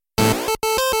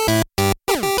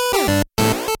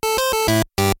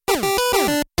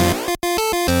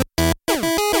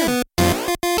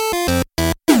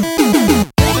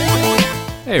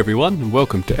everyone, and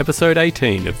welcome to episode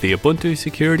 18 of the Ubuntu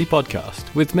Security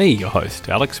Podcast with me, your host,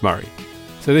 Alex Murray.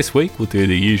 So this week we'll do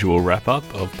the usual wrap-up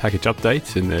of package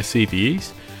updates and their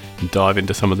CVEs and dive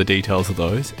into some of the details of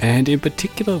those, and in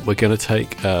particular we're going to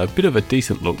take a bit of a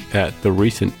decent look at the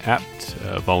recent apt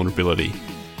vulnerability.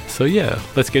 So yeah,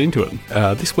 let's get into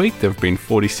it. This week there have been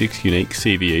 46 unique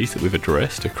CVEs that we've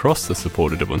addressed across the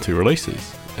supported Ubuntu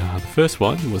releases. The first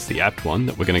one was the apt one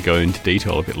that we're going to go into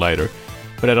detail a bit later.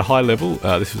 But at a high level,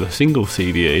 this was a single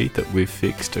CVE that we've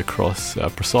fixed across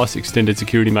Precise Extended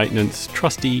Security Maintenance,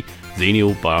 Trusty,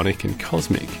 Xenial, Bionic and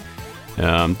Cosmic.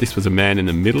 This was a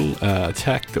man-in-the-middle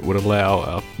attack that would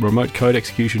allow remote code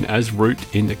execution as root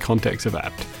in the context of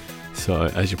apt. So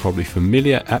as you're probably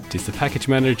familiar, apt is the package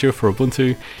manager for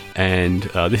Ubuntu, and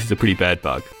this is a pretty bad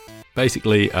bug.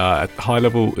 Basically, at high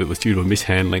level, it was due to a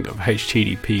mishandling of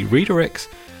HTTP redirects,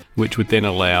 which would then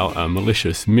allow a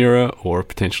malicious mirror or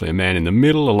potentially a man in the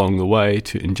middle along the way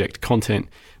to inject content,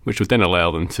 which would then allow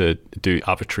them to do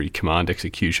arbitrary command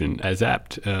execution as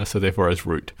apt, so therefore as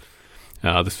root.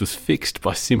 This was fixed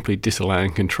by simply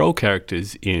disallowing control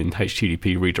characters in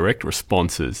HTTP redirect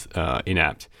responses in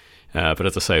apt. But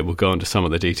as I say, we'll go into some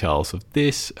of the details of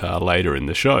this later in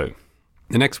the show.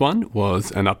 The next one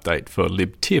was an update for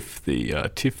libtiff,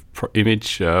 the TIFF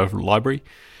image library.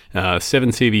 7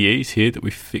 CVEs here that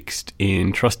we fixed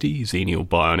in Trusty, Xenial,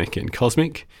 Bionic and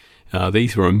Cosmic.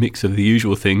 These were a mix of the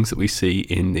usual things that we see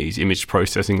in these image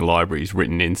processing libraries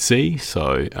written in C,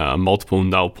 so multiple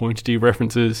null pointer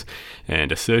dereferences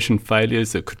and assertion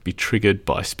failures that could be triggered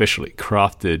by specially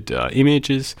crafted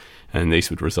images, and these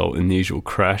would result in the usual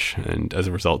crash and as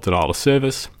a result denial of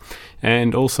service,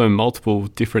 and also multiple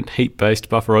different heap-based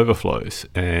buffer overflows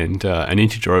and an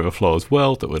integer overflow as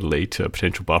well that would lead to a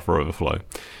potential buffer overflow.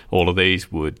 All of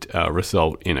these would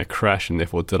result in a crash and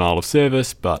therefore denial of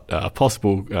service, but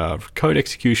possible code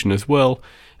execution as well,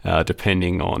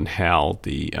 depending on how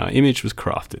the image was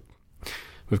crafted.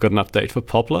 We've got an update for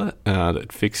Poplar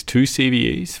that fixed 2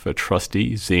 CVEs for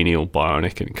Trusty, Xenial,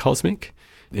 Bionic and Cosmic.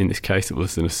 In this case, it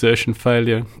was an assertion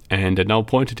failure and a null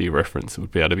pointer dereference that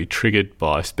would be able to be triggered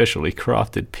by specially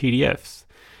crafted PDFs.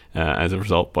 As a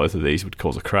result, both of these would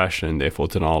cause a crash and therefore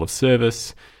denial of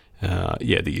service.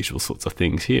 The usual sorts of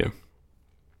things here.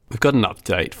 We've got an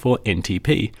update for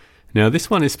NTP. Now, this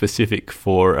one is specific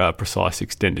for Precise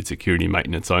Extended Security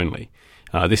Maintenance only.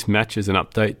 This matches an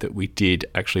update that we did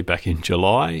actually back in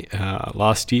July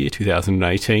last year,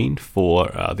 2018,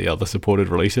 for the other supported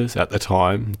releases at the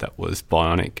time. That was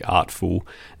Bionic, Artful,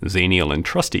 Xenial and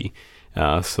Trusty.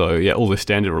 All the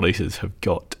standard releases have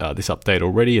got this update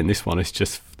already, and this one is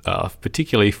just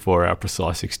particularly for our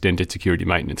Precise Extended Security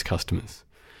Maintenance customers.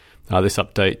 This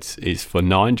update is for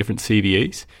 9 different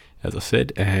CVEs, as I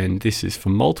said, and this is for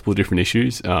multiple different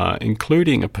issues,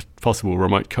 including a possible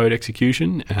remote code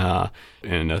execution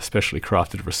and a specially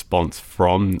crafted response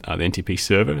from the NTP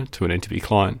server to an NTP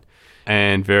client,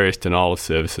 and various denial of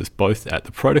services, both at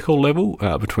the protocol level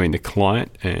between the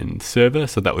client and server.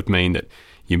 So that would mean that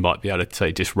you might be able to,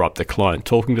 say, disrupt the client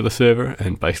talking to the server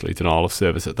and basically denial of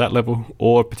service at that level,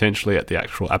 or potentially at the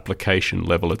actual application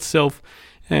level itself,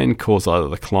 and cause either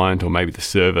the client or maybe the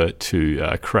server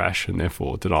to crash and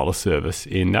therefore denial of service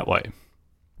in that way.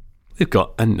 We've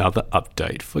got another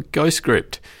update for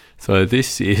Ghostscript. So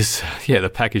this is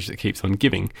the package that keeps on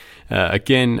giving.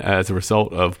 Again, as a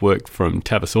result of work from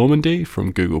Tavis Ormandy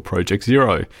from Google Project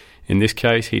Zero. In this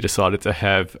case, he decided to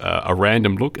have a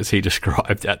random look, as he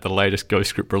described, at the latest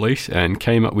Ghostscript release and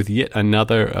came up with yet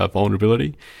another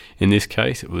vulnerability. In this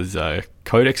case, it was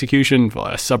code execution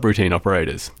via subroutine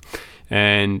operators.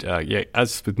 And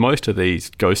as with most of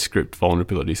these Ghostscript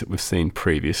vulnerabilities that we've seen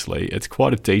previously, it's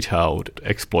quite a detailed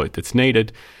exploit that's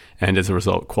needed, and as a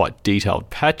result, quite detailed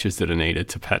patches that are needed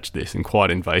to patch this, and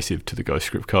quite invasive to the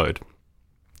Ghostscript code.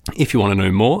 If you want to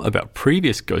know more about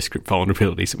previous Ghostscript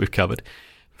vulnerabilities that we've covered,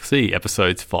 see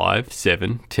episodes 5,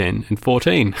 7, 10 and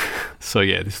 14. So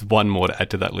this is one more to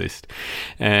add to that list.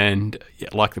 And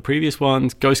like the previous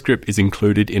ones, Ghostscript is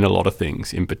included in a lot of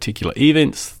things, in particular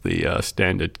events, the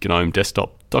standard GNOME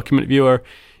desktop document viewer,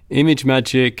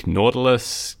 ImageMagick,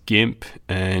 Nautilus, GIMP,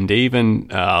 and even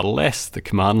less, the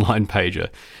command line pager.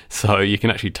 So you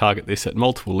can actually target this at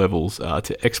multiple levels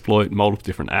to exploit multiple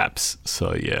different apps.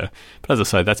 So but as I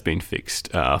say, that's been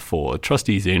fixed for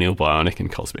Trusty, Xenial, Bionic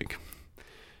and Cosmic.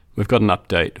 We've got an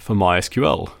update for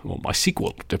MySQL, or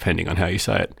MySQL, depending on how you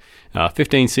say it.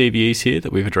 15 CVEs here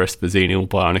that we've addressed for Xenial,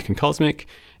 Bionic and Cosmic.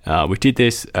 We did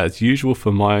this as usual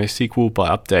for MySQL by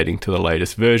updating to the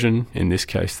latest version. In this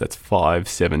case, that's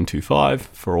 5.7.2.5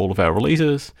 for all of our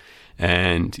releases.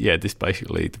 And yeah, this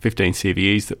basically, the 15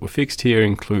 CVEs that were fixed here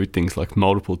include things like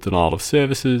multiple denial of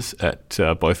services at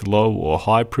both low or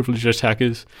high privilege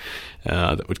attackers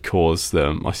that would cause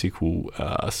the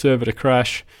MySQL server to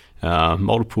crash,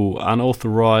 multiple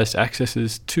unauthorized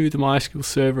accesses to the MySQL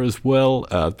server as well,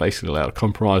 basically allow a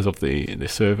compromise of the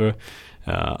server,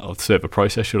 of the server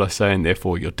process, should I say, and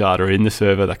therefore your data in the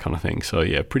server, that kind of thing. So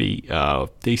yeah, pretty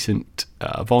decent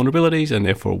vulnerabilities, and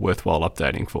therefore worthwhile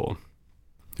updating for.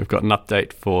 We've got an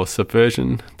update for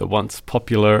Subversion, the once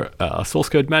popular source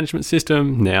code management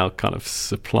system, now kind of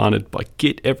supplanted by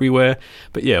Git everywhere.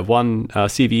 But yeah, one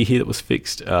CVE here that was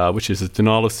fixed, which is a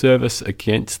denial of service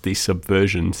against the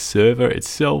Subversion server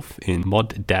itself in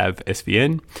moddav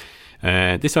svn.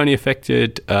 And this only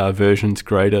affected versions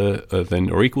greater than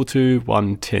or equal to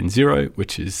 1.10.0,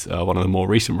 which is one of the more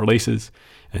recent releases,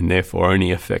 and therefore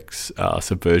only affects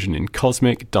Subversion in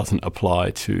Cosmic, doesn't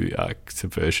apply to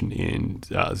Subversion in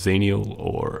Xenial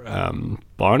or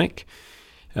Bionic.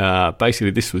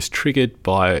 Basically, this was triggered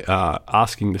by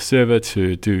asking the server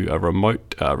to do a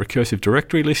remote recursive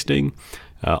directory listing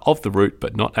of the root,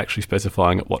 but not actually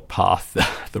specifying at what path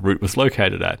the root was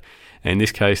located at. In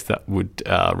this case, that would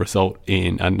result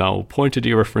in a null pointer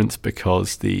dereference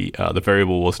because the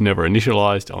variable was never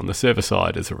initialized on the server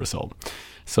side as a result.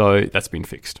 So that's been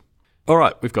fixed. All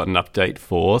right, we've got an update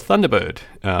for Thunderbird.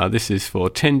 This is for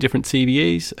 10 different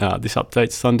CVEs. This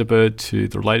updates Thunderbird to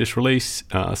the latest release,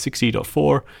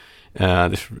 60.4.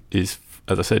 This is,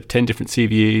 as I said, 10 different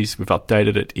CVEs. We've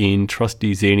updated it in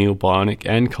Trusty, Xenial, Bionic,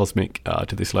 and Cosmic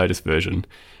to this latest version.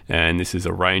 And this is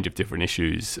a range of different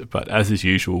issues. But as is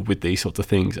usual with these sorts of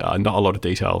things, not a lot of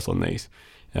details on these.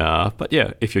 But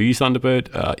yeah, if you use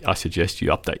Thunderbird, I suggest you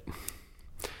update.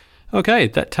 Okay,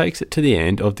 that takes it to the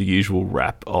end of the usual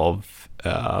wrap of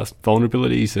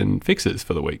vulnerabilities and fixes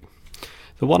for the week.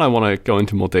 The one I want to go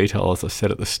into more detail, as I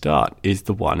said at the start, is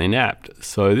the one in apt.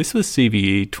 So this was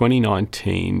CVE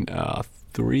 2019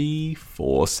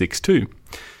 3462.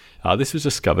 This was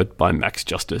discovered by Max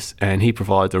Justice, and he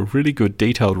provides a really good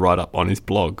detailed write-up on his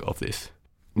blog of this.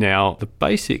 Now, the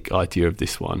basic idea of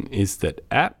this one is that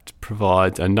apt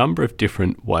provides a number of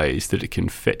different ways that it can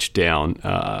fetch down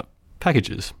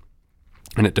packages.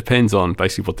 And it depends on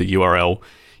basically what the URL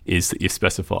is that you've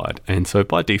specified. And so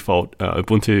by default,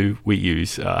 Ubuntu, we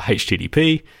use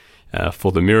HTTP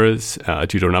for the mirrors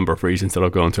due to a number of reasons that I'll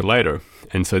go into later.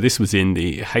 And so this was in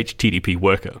the HTTP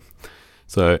worker.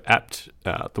 So apt,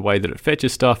 the way that it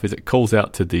fetches stuff is it calls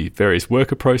out to the various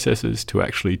worker processes to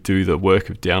actually do the work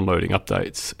of downloading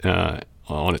updates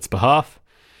on its behalf.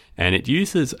 And it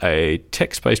uses a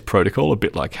text-based protocol, a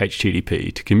bit like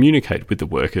HTTP, to communicate with the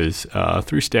workers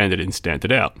through standard in,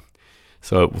 standard out.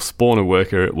 So it will spawn a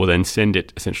worker, it will then send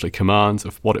it essentially commands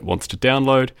of what it wants to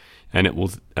download, and it will,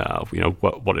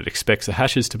 what it expects the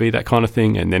hashes to be, that kind of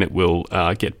thing, and then it will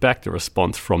get back the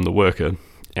response from the worker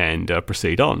and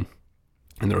proceed on.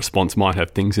 And the response might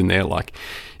have things in there like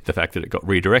the fact that it got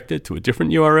redirected to a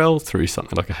different URL through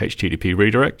something like a HTTP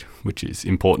redirect, which is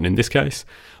important in this case,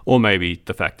 or maybe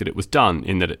the fact that it was done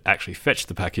in that it actually fetched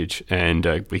the package and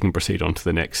we can proceed on to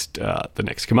the next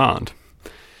command.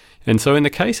 And so in the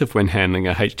case of when handling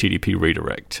a HTTP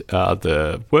redirect,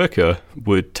 the worker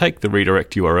would take the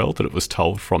redirect URL that it was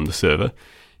told from the server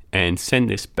and send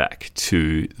this back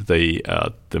to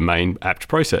the main apt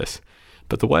process.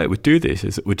 But the way it would do this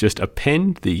is it would just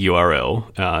append the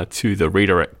URL to the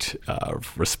redirect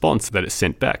response that it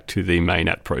sent back to the main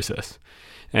apt process.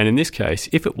 And in this case,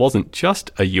 if it wasn't just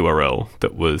a URL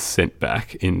that was sent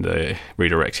back in the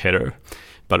redirect header,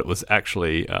 but it was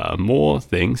actually more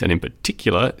things, and in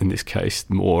particular, in this case,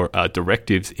 more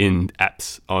directives in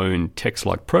app's own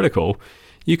text-like protocol,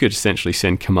 you could essentially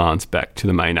send commands back to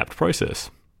the main apt process.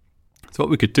 So what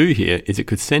we could do here is it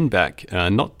could send back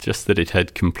not just that it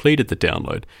had completed the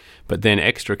download, but then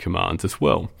extra commands as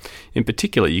well. In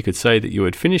particular, you could say that you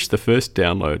had finished the first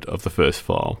download of the first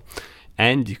file,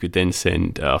 and you could then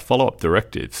send follow-up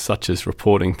directives, such as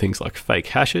reporting things like fake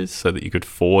hashes, so that you could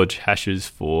forge hashes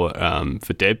for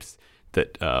debs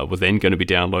that were then going to be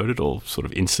downloaded or sort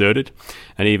of inserted,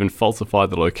 and even falsify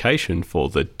the location for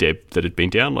the deb that had been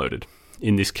downloaded.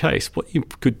 In this case, what you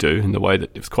could do, in the way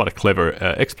that it was quite a clever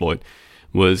exploit,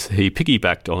 was he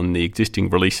piggybacked on the existing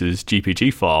releases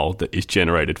GPG file that is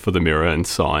generated for the mirror and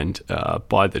signed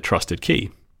by the trusted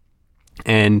key.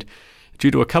 And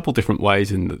due to a couple different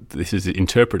ways in that this is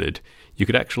interpreted, you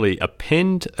could actually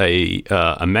append a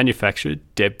manufactured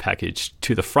deb package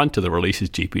to the front of the releases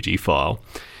GPG file,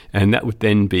 and that would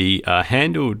then be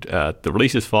handled. The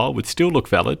releases file would still look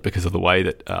valid because of the way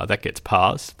that that gets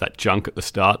parsed. That junk at the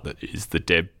start that is the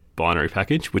deb binary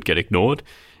package would get ignored,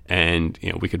 and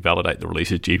we could validate the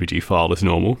release's GPG file as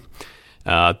normal.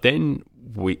 Then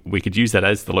we could use that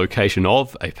as the location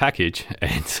of a package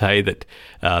and say that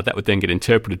that would then get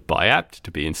interpreted by apt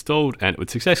to be installed, and it would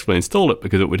successfully install it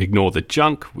because it would ignore the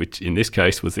junk, which in this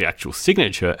case was the actual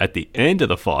signature at the end of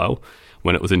the file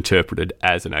when it was interpreted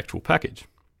as an actual package.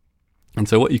 And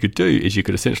so what you could do is you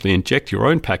could essentially inject your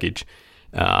own package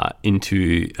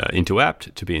into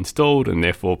apt to be installed, and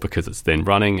therefore because it's then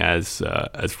running as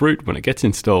root when it gets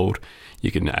installed,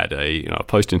 you can add a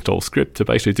post-install script to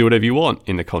basically do whatever you want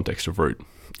in the context of root.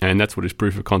 And that's what his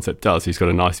proof of concept does. He's got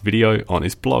a nice video on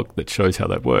his blog that shows how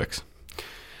that works.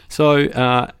 So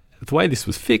the way this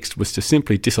was fixed was to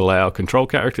simply disallow control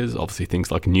characters, obviously things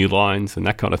like new lines and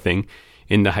that kind of thing,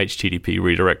 in the HTTP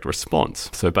redirect response.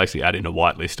 So basically add in a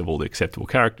whitelist of all the acceptable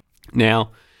characters.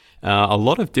 Now, a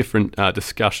lot of different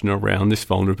discussion around this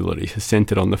vulnerability has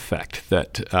centered on the fact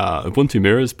that Ubuntu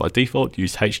mirrors by default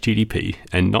use HTTP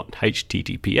and not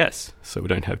HTTPS, so we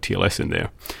don't have TLS in there.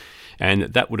 And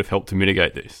that would have helped to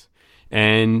mitigate this.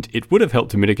 And it would have helped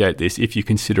to mitigate this if you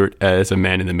consider it as a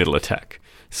man-in-the-middle attack.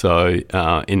 So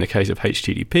in the case of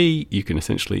HTTP, you can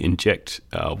essentially inject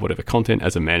whatever content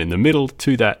as a man-in-the-middle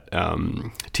to that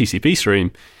TCP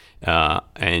stream,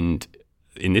 and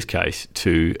in this case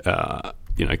to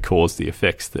cause the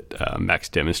effects that Max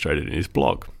demonstrated in his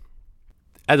blog.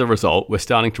 As a result, we're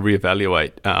starting to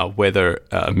reevaluate whether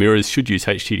mirrors should use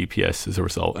HTTPS as a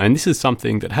result. And this is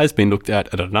something that has been looked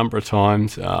at a number of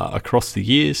times across the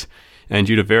years, and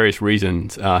due to various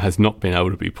reasons has not been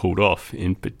able to be pulled off.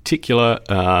 In particular,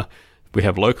 we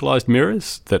have localized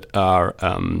mirrors that are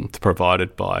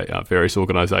provided by various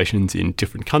organizations in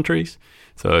different countries.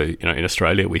 So, in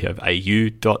Australia, we have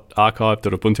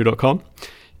au.archive.ubuntu.com.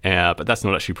 But that's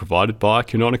not actually provided by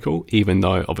Canonical, even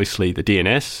though obviously the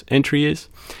DNS entry is.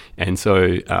 And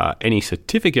so any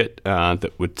certificate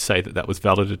that would say that was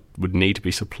valid would need to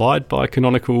be supplied by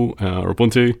Canonical or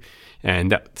Ubuntu,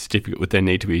 and that certificate would then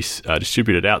need to be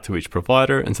distributed out to each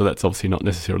provider. And so that's obviously not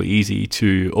necessarily easy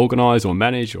to organize or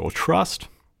manage or trust.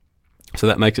 So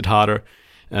that makes it harder.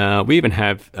 We even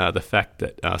have the fact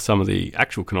that some of the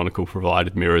actual Canonical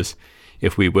provided mirrors,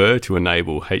 if we were to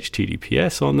enable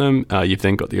HTTPS on them, you've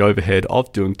then got the overhead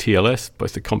of doing TLS,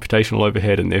 both the computational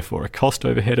overhead and therefore a cost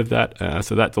overhead of that.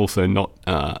 So that's also not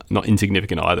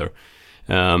insignificant either.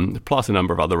 Plus a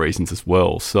number of other reasons as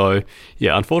well. So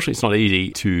yeah, unfortunately it's not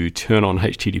easy to turn on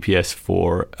HTTPS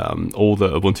for all the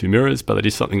Ubuntu mirrors, but it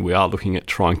is something we are looking at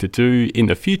trying to do in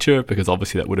the future, because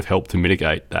obviously that would have helped to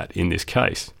mitigate that in this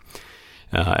case.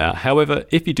 However,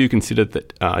 if you do consider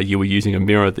that you were using a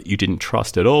mirror that you didn't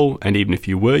trust at all, and even if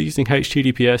you were using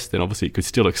HTTPS, then obviously it could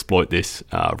still exploit this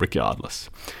regardless.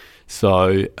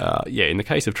 So in the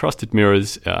case of trusted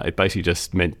mirrors, it basically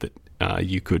just meant that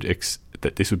you could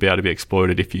that this would be able to be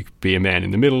exploited if you be a man in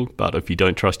the middle, but if you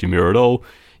don't trust your mirror at all,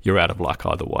 you're out of luck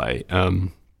either way.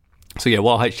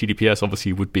 While HTTPS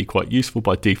obviously would be quite useful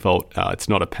by default, it's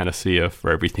not a panacea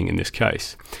for everything in this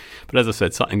case. But as I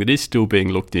said, something that is still being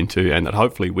looked into and that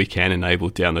hopefully we can enable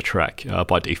down the track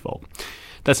by default.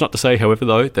 That's not to say, however,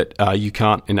 though, that you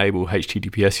can't enable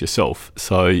HTTPS yourself.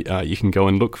 So you can go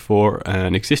and look for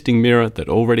an existing mirror that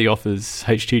already offers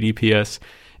HTTPS,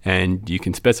 and you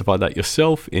can specify that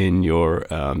yourself in your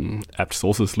apt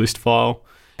sources list file,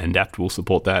 and apt will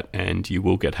support that, and you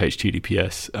will get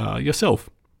HTTPS yourself.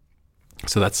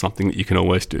 So that's something that you can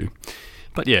always do.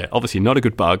 But yeah, obviously not a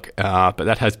good bug, but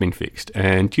that has been fixed.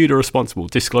 And due to responsible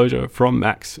disclosure from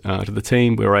Max to the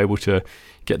team, we were able to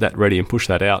get that ready and push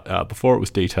that out before it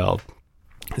was detailed.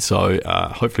 So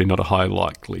hopefully not a high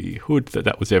likelihood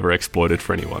that was ever exploited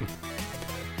for anyone.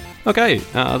 Okay,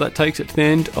 that takes it to the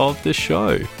end of the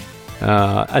show.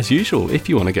 As usual, if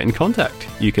you want to get in contact,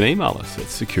 you can email us at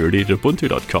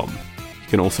security@ubuntu.com. You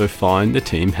can also find the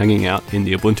team hanging out in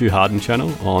the Ubuntu Hardened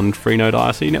channel on Freenode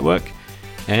IRC network.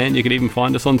 And you can even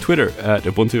find us on Twitter at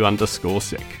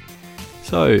Ubuntu_sec.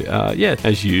 So,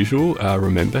 as usual,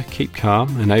 remember, keep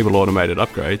calm, enable automated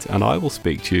upgrades, and I will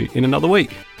speak to you in another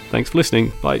week. Thanks for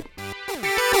listening. Bye.